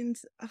our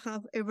meetings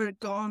have ever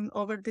gone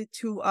over the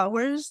 2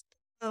 hours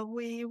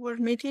we were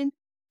meeting.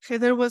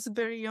 Heather was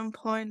very on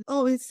point.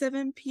 Oh, it's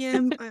 7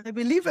 p.m. I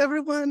believe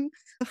everyone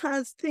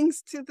has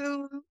things to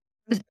do.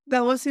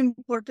 That was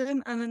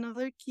important. And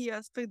another key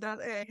aspect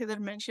that Heather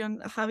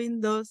mentioned,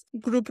 having those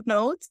group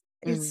notes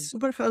is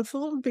super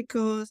helpful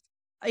because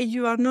if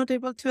you are not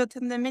able to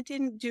attend the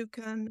meeting, you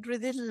can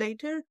read it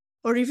later.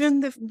 Or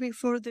even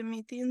before the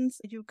meetings,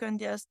 you can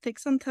just take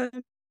some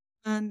time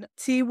and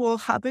see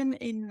what happened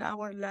in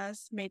our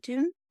last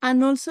meeting.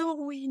 And also,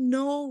 we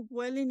know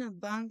well in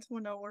advance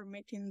when our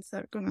meetings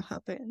are going to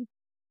happen.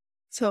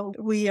 So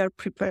we are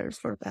prepared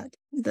for that.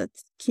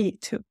 That's key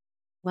too.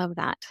 Love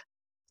that.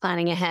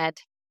 Planning ahead.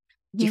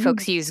 Do you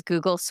folks use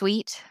Google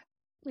Suite?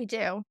 We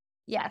do.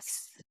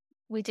 Yes,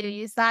 we do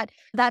use that.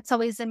 That's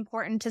always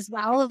important as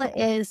well,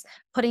 is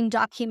putting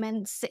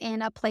documents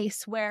in a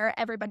place where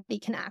everybody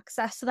can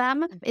access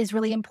them is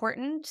really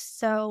important.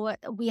 So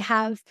we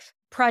have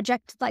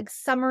project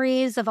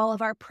summaries of all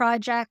of our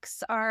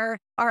projects are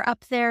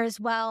up there as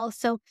well.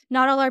 So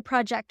not all our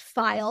project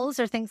files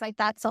or things like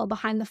that's all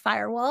behind the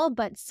firewall,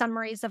 but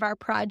summaries of our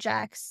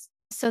projects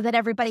so that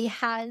everybody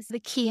has the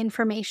key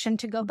information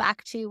to go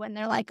back to when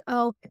they're like,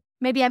 oh,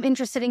 maybe I'm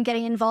interested in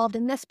getting involved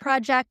in this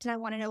project and I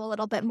want to know a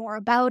little bit more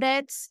about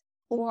it,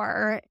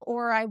 or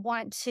I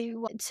want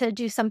to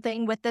do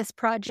something with this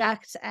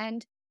project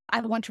and I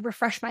want to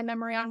refresh my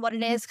memory on what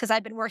it is because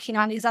I've been working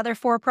on these other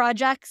 4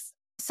 projects.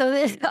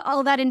 So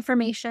all that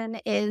information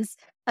is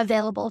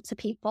available to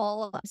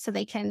people so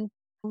they can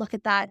look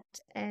at that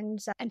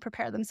and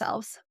prepare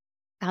themselves.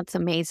 That's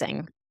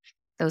amazing.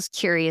 Those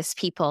curious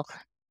people.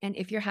 And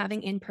if you're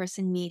having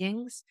in-person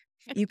meetings,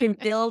 you can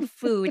build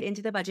food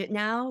into the budget.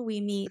 Now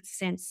we meet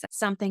since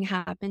something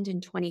happened in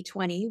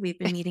 2020. We've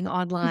been meeting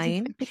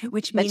online,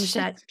 which means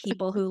that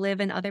people who live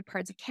in other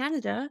parts of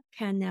Canada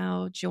can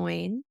now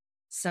join.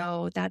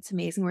 So that's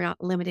amazing. We're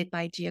not limited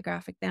by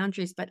geographic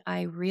boundaries, but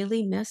I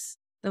really miss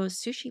those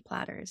sushi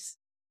platters.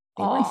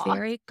 They were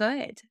very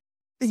good.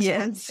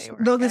 Yes,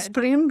 those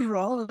spring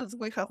rolls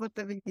we have at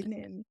the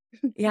beginning.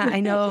 Yeah,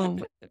 I know.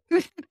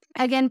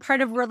 Again,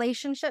 part of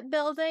relationship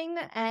building.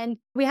 And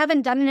we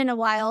haven't done it in a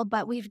while,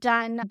 but we've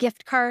done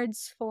gift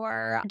cards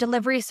for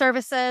delivery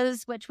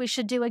services, which we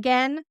should do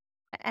again.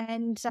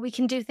 And we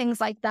can do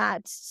things like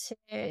that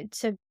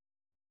to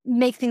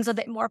make things a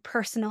bit more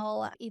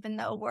personal, even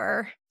though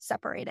we're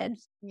separated.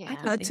 Yeah,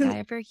 I don't think I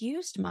ever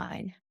used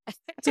mine. I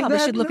probably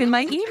should look in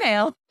my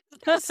email.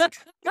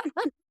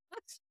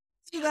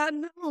 To that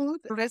note,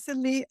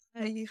 recently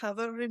I have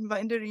a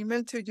reminder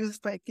email to use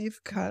my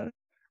gift card.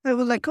 I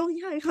was like, oh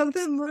yeah, I have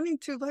the money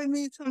to buy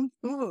me some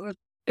food.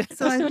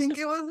 So I think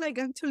it was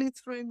actually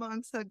 3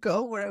 months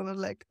ago where I was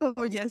like,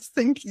 oh yes,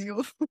 thank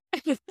you.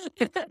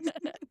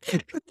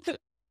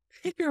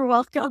 You're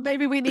welcome.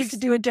 Maybe we need to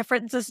do a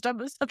different system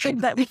of something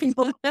that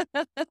people...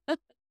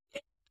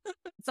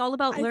 It's all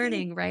about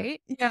learning, right?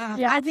 Yeah.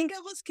 I think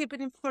I was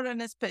keeping it for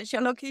a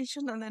special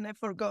occasion and then I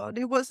forgot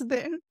it was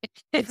there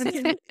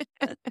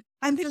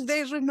until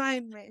they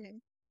remind me.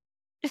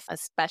 A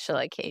special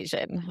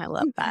occasion. I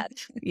love that.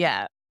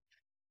 Yeah.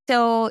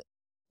 So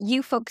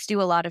you folks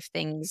do a lot of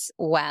things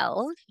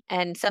well.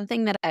 And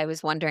something that I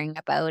was wondering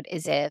about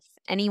is if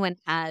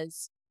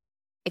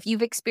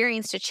you've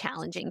experienced a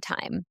challenging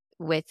time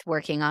with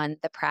working on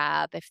the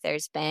PRAB, if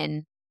there's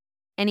been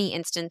any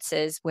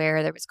instances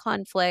where there was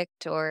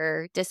conflict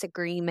or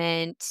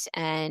disagreement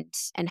and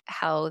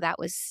how that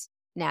was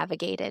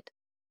navigated.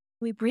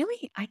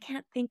 I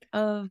can't think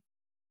of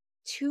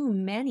too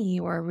many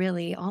or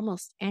really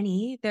almost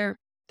any. There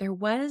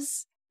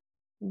was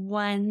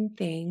one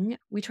thing.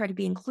 We try to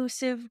be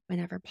inclusive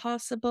whenever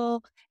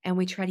possible, and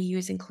we try to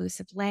use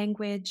inclusive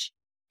language.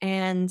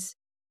 And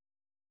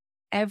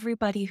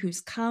everybody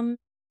who's come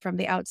from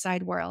the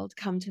outside world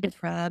come to the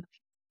PRAB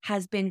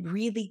has been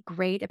really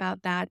great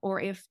about that. Or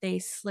if they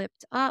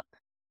slipped up,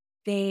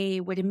 they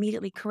would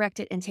immediately correct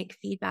it and take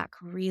feedback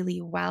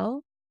really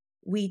well.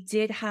 We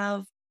did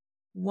have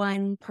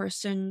one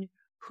person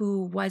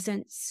who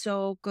wasn't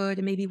so good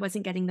and maybe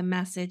wasn't getting the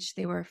message.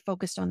 They were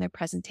focused on their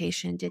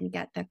presentation, didn't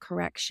get the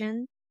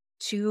correction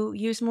to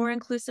use more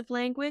inclusive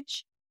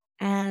language.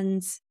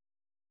 And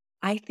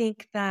I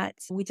think that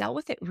we dealt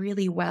with it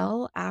really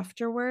well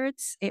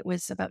afterwards. It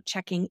was about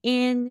checking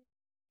in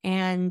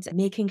and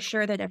making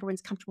sure that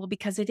everyone's comfortable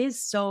because it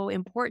is so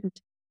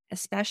important,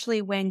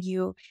 especially when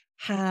you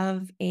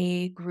have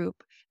a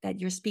group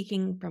that you're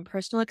speaking from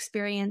personal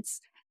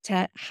experience.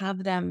 To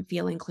have them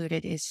feel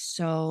included is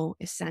so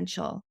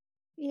essential.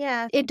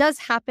 Yeah, it does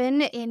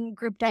happen in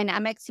group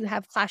dynamics. You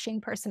have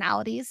clashing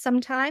personalities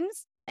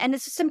sometimes. And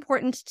it's just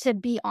important to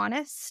be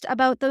honest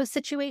about those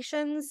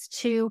situations,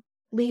 to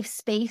leave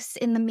space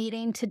in the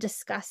meeting to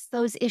discuss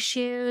those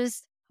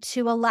issues,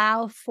 to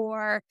allow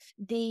for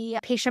the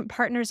patient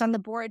partners on the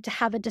board to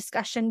have a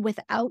discussion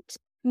without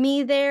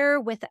me there,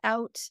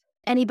 without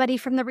anybody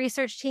from the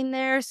research team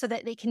there, so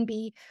that they can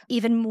be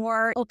even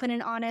more open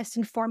and honest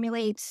and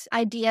formulate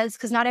ideas,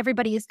 because not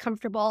everybody is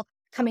comfortable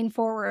coming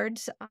forward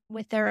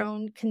with their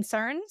own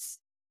concerns.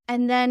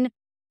 And then,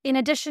 in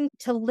addition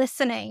to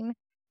listening,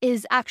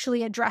 is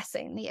actually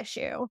addressing the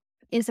issue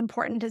is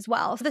important as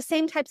well. So the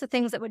same types of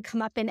things that would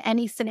come up in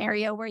any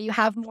scenario where you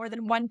have more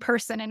than one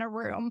person in a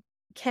room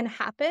can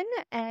happen.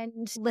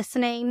 And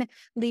listening,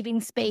 leaving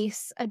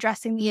space,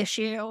 addressing the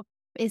issue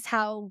is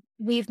how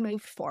we've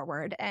moved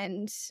forward.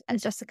 And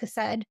as Jessica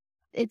said,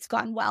 it's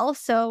gone well.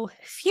 So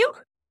phew.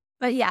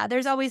 But yeah,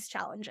 there's always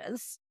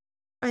challenges.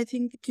 I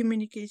think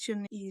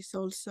communication is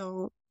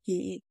also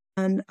key.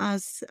 And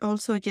as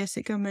also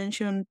Jessica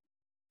mentioned,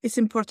 it's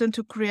important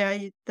to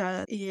create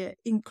that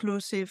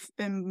inclusive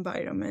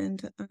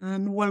environment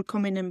and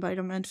welcoming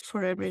environment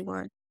for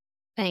everyone.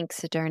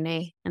 Thanks,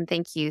 Aderne. And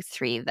thank you,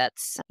 three. That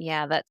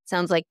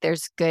sounds like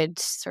there's good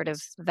sort of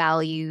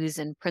values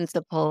and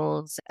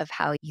principles of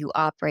how you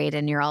operate,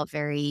 and you're all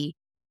very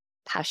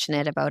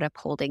passionate about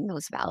upholding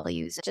those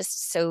values.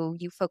 Just so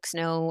you folks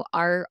know,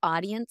 our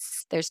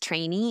audience, there's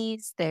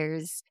trainees,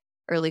 there's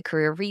early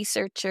career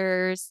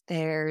researchers,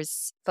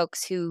 there's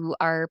folks who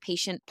are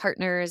patient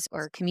partners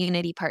or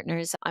community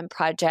partners on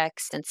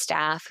projects, and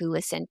staff who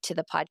listen to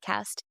the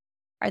podcast.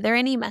 Are there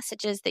any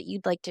messages that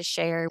you'd like to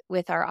share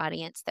with our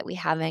audience that we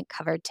haven't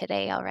covered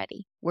today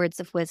already? Words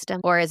of wisdom,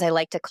 or as I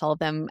like to call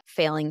them,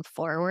 failing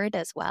forward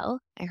as well.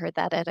 I heard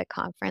that at a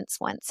conference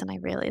once and I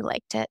really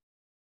liked it.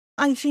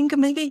 I think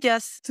maybe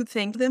just to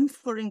thank them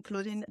for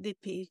including the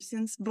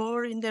patients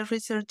board in their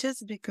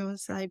researches,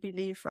 because I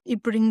believe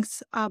it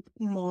brings up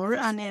more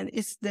and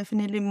it's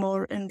definitely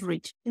more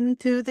enriching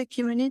to the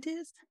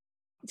communities.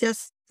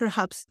 Just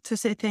perhaps to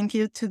say thank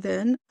you to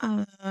them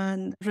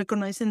and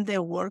recognizing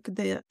their work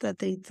that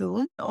they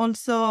do.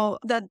 Also,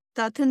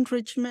 that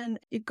enrichment,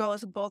 it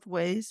goes both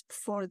ways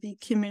for the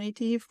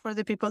community, for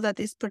the people that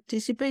is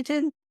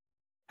participating,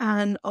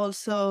 and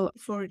also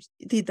for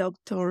the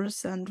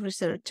doctors and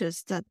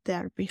researchers that they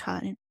are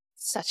behind.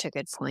 Such a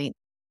good point.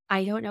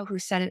 I don't know who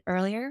said it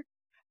earlier,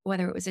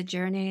 whether it was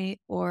Aderne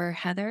or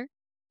Heather,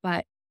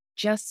 but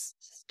just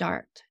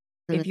start.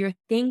 If you're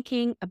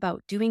thinking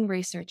about doing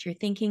research, you're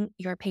thinking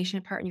you're a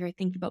patient partner, you're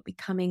thinking about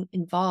becoming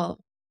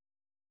involved,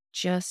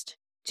 just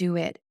do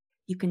it.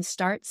 You can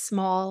start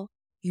small.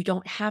 You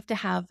don't have to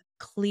have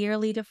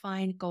clearly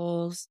defined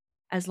goals,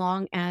 as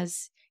long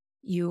as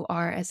you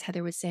are, as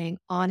Heather was saying,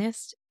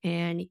 honest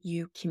and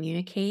you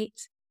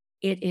communicate.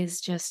 It is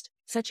just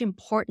such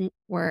important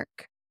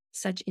work,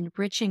 such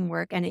enriching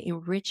work, and it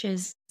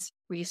enriches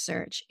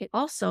research. It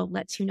also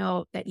lets you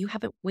know that you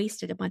haven't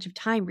wasted a bunch of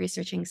time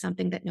researching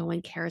something that no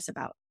one cares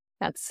about.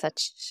 That's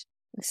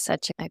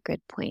such a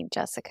good point,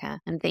 Jessica.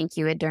 And thank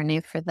you,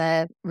 Aderne, for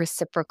the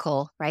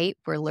reciprocal, right?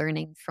 We're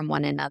learning from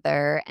one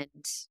another, and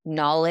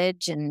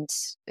knowledge and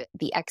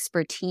the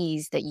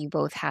expertise that you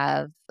both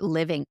have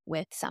living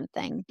with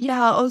something.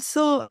 Yeah,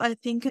 also, I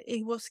think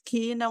it was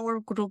key in our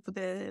group,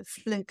 the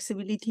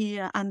flexibility,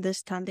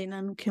 understanding,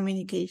 and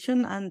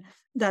communication, and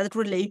that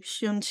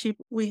relationship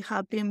we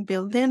have been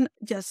building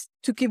just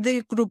to keep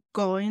the group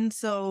going.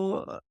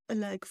 So,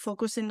 like,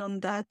 focusing on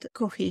that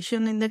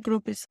cohesion in the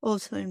group is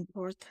also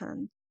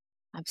important.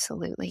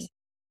 Absolutely.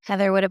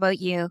 Heather, what about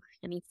you?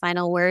 Any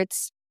final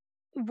words?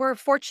 We're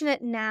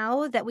fortunate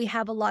now that we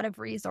have a lot of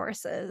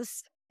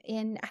resources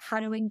in how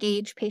to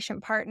engage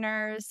patient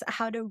partners,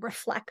 how to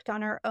reflect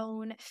on our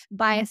own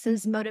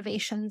biases,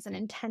 motivations, and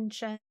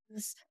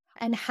intentions,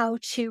 and how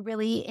to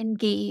really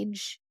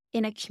engage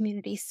in a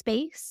community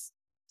space.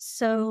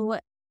 So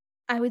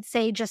I would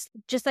say just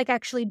like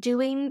actually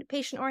doing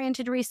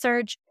patient-oriented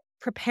research,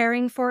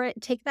 preparing for it,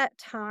 take that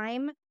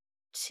time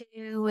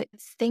to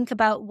think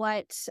about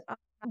what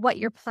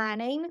you're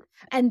planning,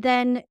 and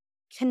then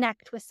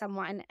connect with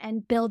someone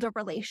and build a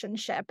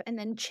relationship, and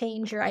then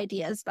change your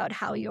ideas about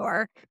how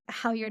you're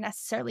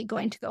necessarily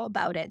going to go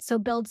about it. So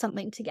build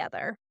something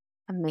together.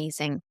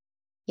 Amazing.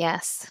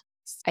 Yes.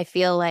 I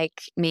feel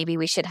like maybe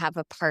we should have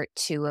a part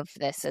 2 of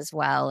this as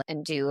well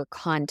and do a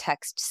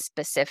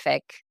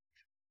context-specific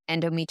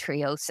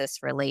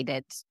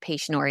endometriosis-related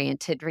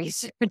patient-oriented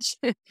research.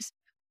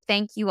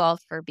 Thank you all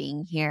for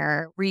being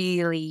here.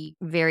 Really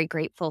very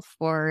grateful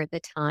for the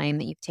time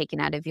that you've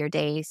taken out of your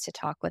days to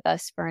talk with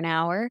us for an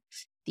hour.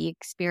 The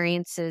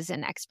experiences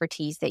and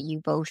expertise that you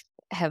both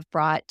have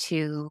brought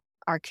to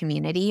our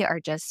community are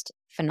just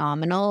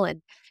phenomenal,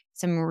 and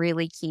some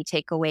really key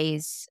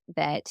takeaways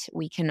that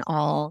we can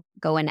all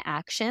go in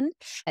action,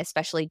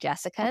 especially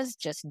Jessica's.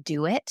 Just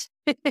do it.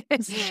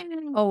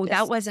 Oh,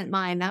 that wasn't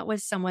mine. That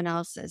was someone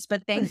else's,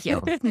 but thank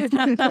you.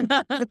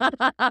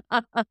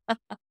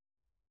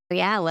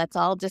 Yeah, let's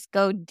all just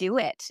go do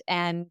it.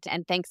 And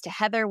thanks to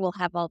Heather, we'll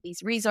have all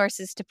these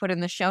resources to put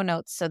in the show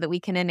notes so that we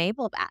can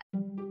enable that.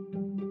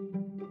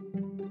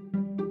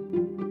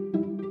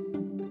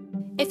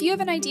 If you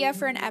have an idea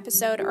for an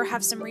episode or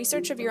have some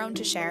research of your own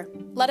to share,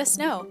 let us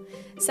know.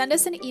 Send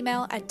us an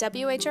email at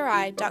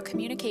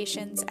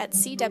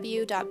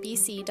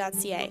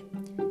whri.communications@cw.bc.ca.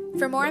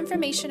 For more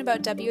information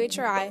about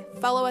WHRI,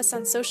 follow us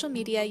on social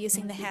media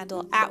using the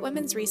handle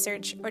 @Women's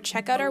Research or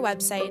check out our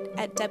website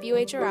at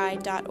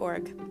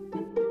whri.org.